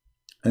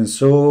 and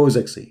so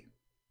sexy.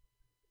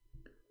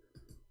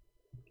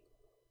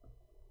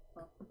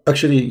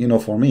 Actually, you know,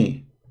 for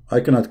me, I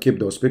cannot keep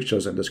those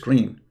pictures on the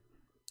screen.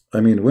 I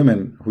mean,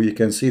 women who you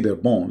can see their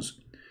bones,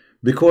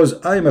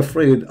 because I'm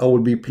afraid I will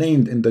be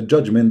blamed in the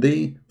judgment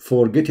day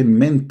for getting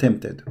men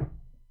tempted,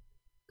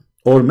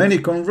 or many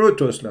convert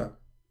to Islam.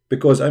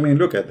 Because I mean,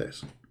 look at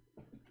this.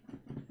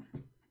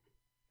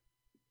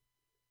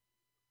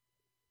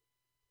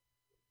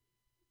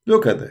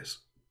 Look at this.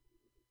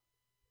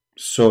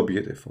 So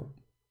beautiful.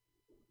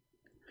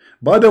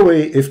 By the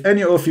way, if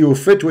any of you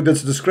fit with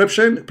this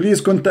description,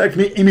 please contact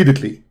me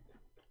immediately.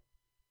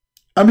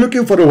 I'm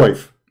looking for a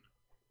wife.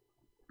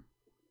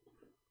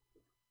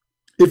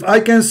 If I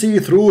can see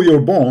through your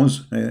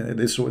bones,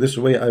 this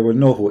way I will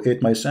know who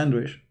ate my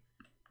sandwich.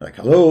 Like,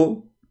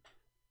 hello?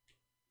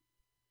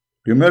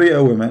 You marry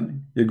a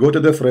woman, you go to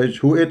the fridge,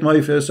 who ate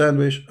my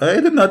sandwich? I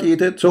did not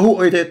eat it, so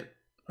who ate it?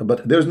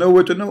 But there's no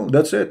way to know.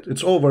 That's it.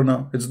 It's over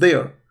now. It's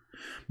there.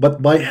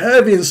 But by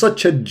having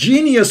such a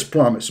genius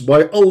promise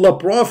by Allah,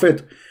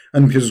 Prophet,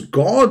 and his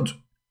God,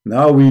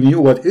 now we knew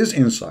what is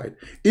inside.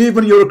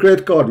 Even your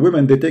credit card,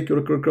 women, they take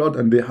your credit card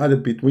and they hide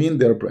it between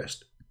their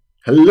breasts.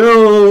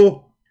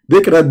 Hello?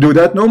 They cannot do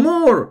that no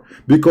more,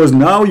 because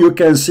now you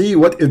can see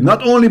what is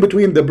not only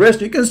between the breast,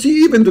 you can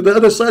see even to the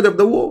other side of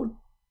the wall.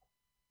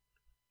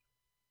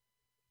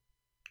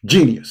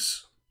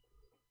 Genius.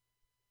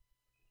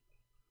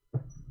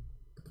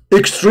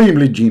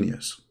 Extremely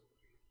genius.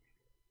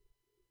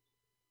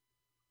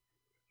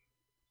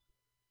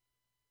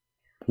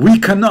 We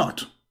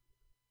cannot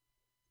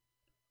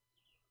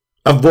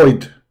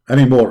avoid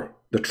anymore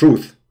the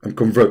truth and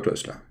convert to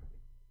Islam.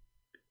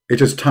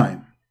 It is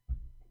time.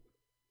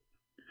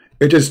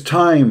 It is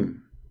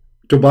time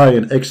to buy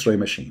an X-ray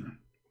machine,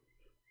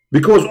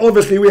 because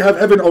obviously we have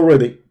heaven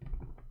already.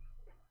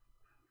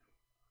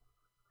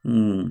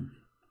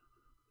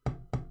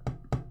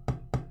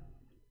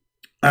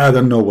 I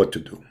don't know what to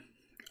do.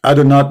 I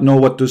do not know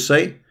what to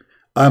say.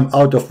 I'm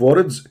out of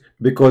words,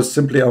 because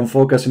simply I'm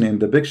focusing in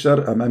the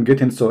picture and I'm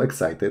getting so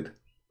excited.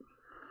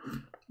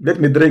 Let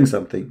me drink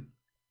something,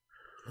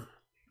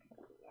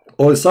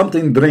 or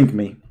something drink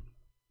me.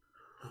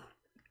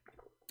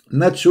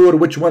 Not sure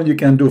which one you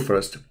can do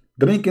first,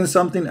 drinking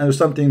something and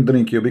something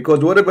drink you,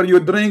 because whatever you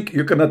drink,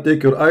 you cannot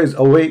take your eyes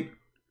away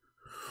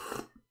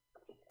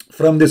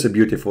from this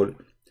beautiful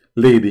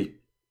lady.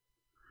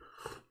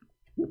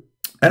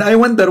 And I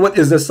wonder what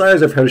is the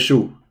size of her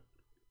shoe.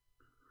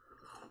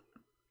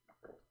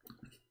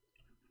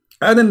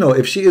 I don't know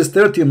if she is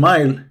 30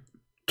 mile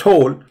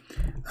tall.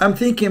 I'm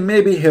thinking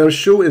maybe her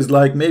shoe is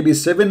like maybe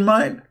 7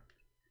 mile.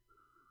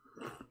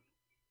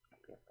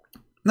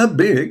 Not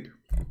big.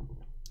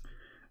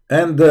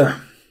 And oh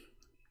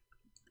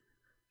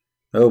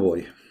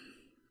boy,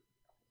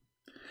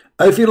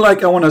 I feel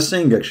like I want to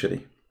sing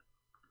actually,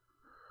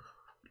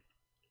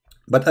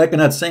 but I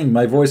cannot sing.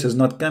 My voice is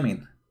not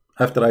coming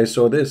after I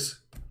saw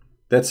this.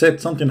 That's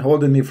it. Something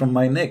holding me from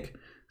my neck,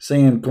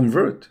 saying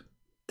convert,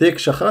 take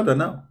shahada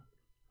now.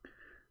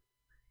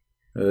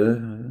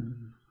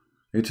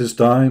 It is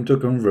time to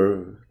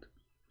convert.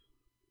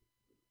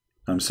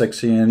 I'm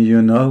sexy and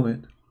you know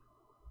it.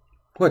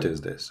 What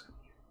is this?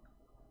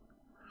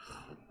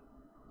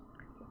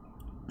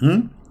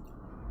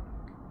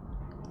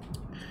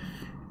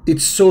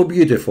 It's so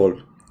beautiful.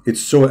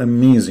 It's so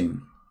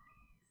amazing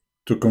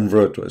to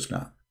convert to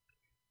Islam.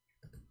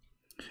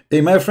 Hey,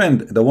 my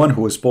friend, the one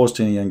who is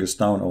posting in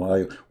Youngstown,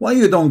 Ohio, why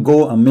you don't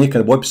go and make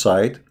a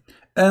website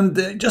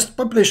and just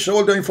publish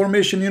all the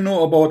information you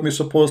know about me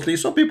supposedly,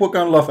 so people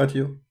can laugh at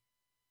you?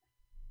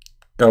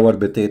 Coward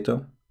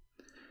potato.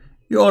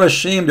 You are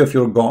ashamed of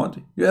your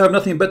God. You have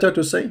nothing better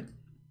to say.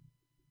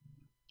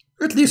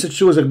 At least it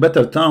shows a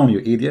better town, you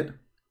idiot.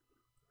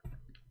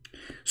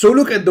 So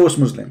look at those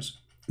Muslims.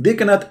 They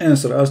cannot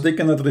answer us. They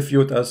cannot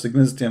refute us.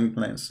 Christian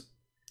plans.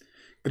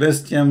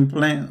 Christian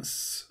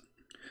plans.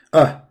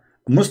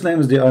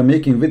 Muslims, they are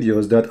making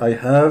videos that I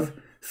have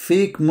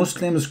fake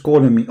Muslims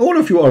calling me. All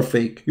of you are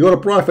fake. Your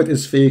prophet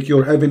is fake.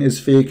 Your heaven is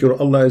fake. Your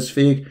Allah is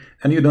fake.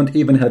 And you don't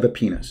even have a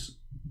penis.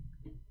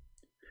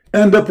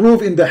 And the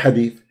proof in the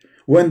hadith.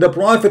 When the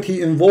prophet,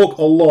 he invoked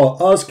Allah,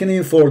 asking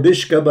him for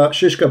shish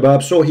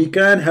kebab so he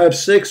can have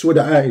sex with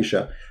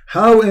Aisha.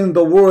 How in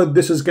the world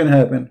this is going to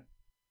happen?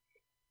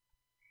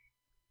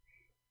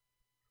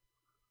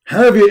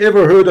 Have you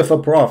ever heard of a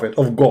prophet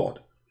of God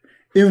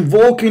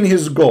invoking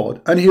his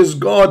God, and his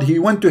God, he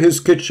went to his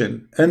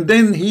kitchen and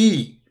then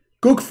he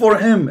cooked for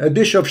him a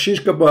dish of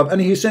shish kebab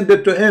and he sent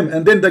it to him,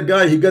 and then the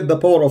guy, he got the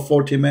power of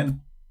 40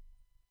 men?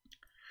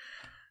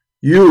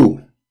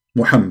 You,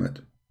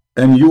 Muhammad,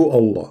 and you,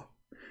 Allah,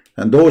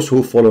 and those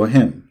who follow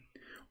him,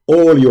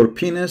 all your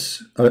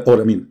penis,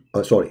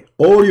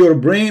 all your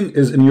brain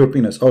is in your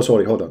penis. Oh,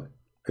 sorry, hold on.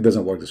 It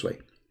doesn't work this way.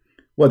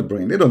 What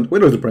brain?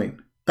 Where is the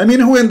brain? I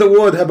mean, who in the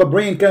world have a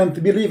brain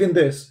can't believe in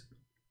this?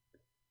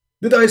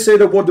 Did I say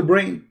the word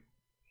brain?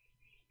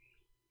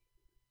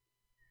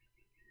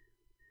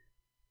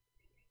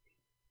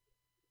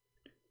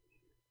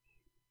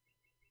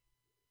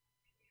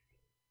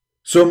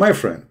 So, my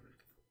friend,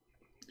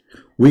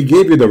 We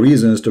gave you the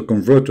reasons to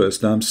convert to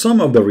Islam,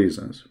 some of the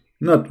reasons.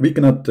 We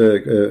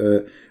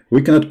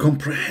cannot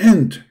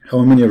comprehend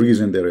how many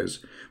reasons there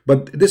is,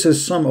 but this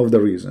is some of the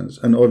reasons,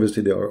 and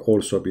obviously they are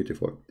also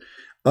beautiful.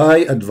 I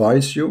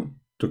advise you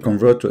to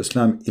convert to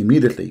Islam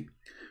immediately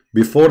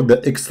before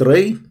the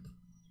X-ray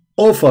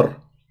offer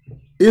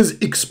is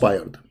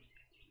expired.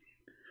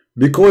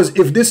 Because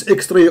if this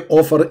X-ray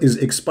offer is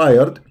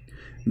expired,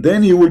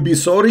 then you will be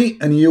sorry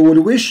and you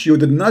will wish you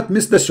did not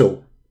miss the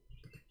show.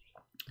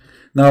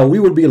 Now we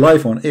will be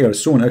live on air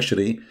soon,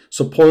 actually,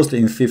 supposedly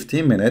in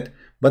 15 minutes,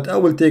 but I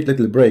will take a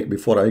little break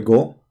before I go.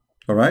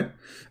 All right,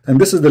 and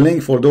this is the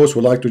link for those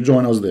who like to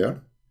join us there.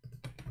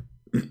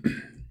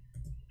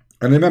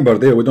 And remember,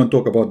 there we don't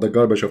talk about the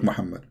garbage of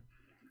Muhammad.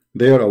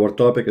 There our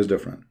topic is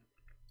different.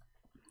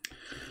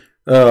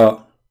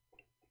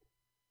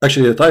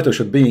 Actually, the title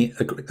should be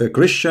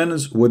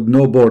Christians with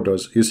No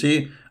Borders. You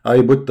see,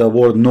 I put the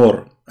word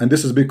nor, and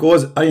this is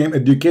because I am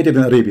educated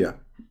in Arabia.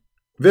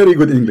 Very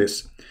good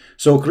English.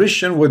 So,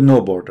 Christian with no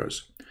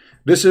borders.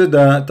 This is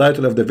the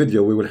title of the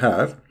video we will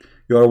have.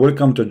 You are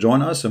welcome to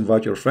join us,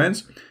 invite your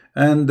friends,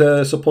 and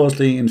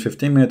supposedly in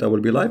 15 minutes I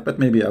will be live, but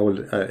maybe I will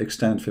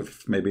extend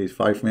maybe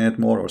 5 minutes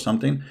more or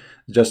something,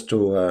 just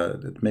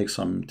to make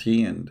some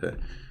tea and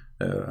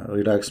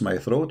relax my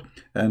throat,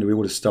 and we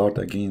will start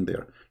again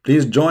there.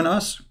 Please join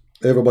us.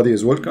 Everybody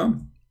is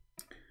welcome.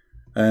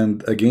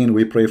 And again,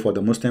 we pray for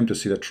the Muslim to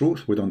see the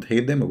truth. We don't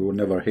hate them. We will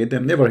never hate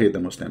them. Never hate the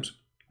Muslims.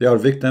 They are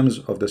victims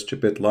of the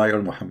stupid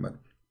liar Muhammad.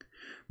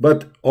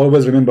 But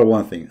always remember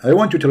one thing. I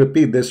want you to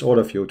repeat this, all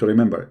of you, to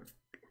remember it.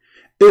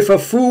 If a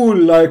fool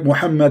like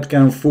Muhammad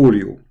can fool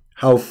you,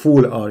 how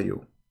fool are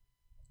you?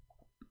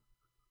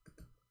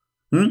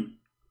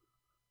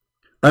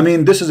 I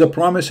mean, this is the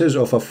promises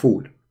of a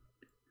fool.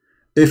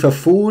 If a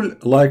fool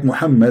like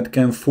Muhammad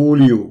can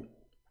fool you,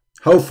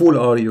 how fool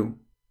are you?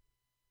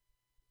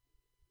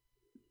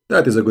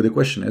 That is a good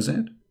question,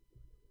 isn't it?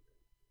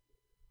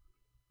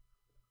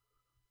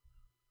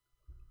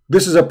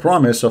 This is a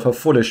promise of a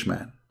foolish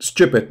man,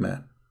 stupid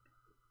man,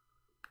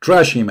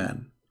 trashy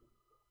man.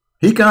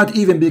 He cannot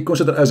even be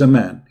considered as a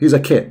man. He's a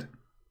kid.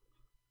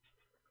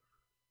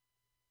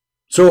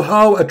 So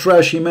how a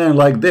trashy man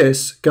like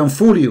this can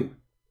fool you?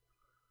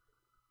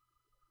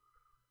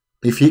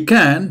 If he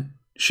can,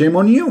 shame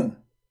on you.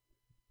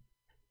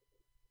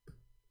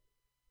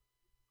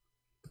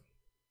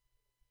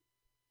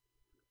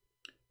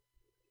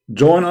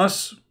 Join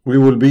us. We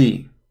will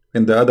be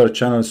in the other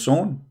channel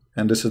soon,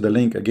 and this is the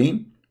link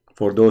again.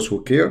 For those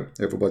who care,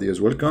 everybody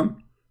is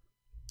welcome,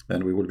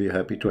 and we will be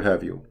happy to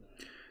have you.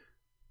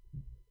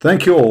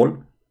 Thank you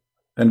all,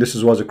 and this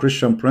was a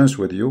Christian Prince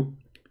with you,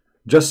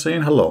 just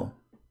saying hello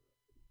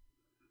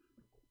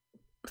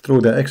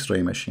through the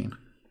X-ray machine.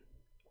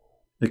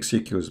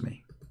 Excuse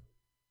me.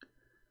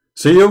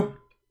 See you,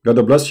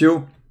 God bless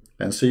you,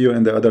 and see you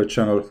in the other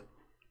channel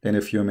in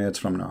a few minutes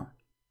from now.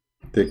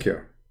 Take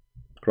care.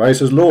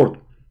 Christ is Lord.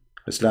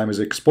 Islam is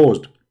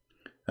exposed.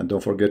 And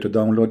don't forget to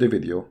download the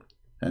video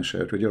and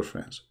share it with your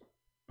friends.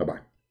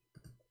 Bye-bye.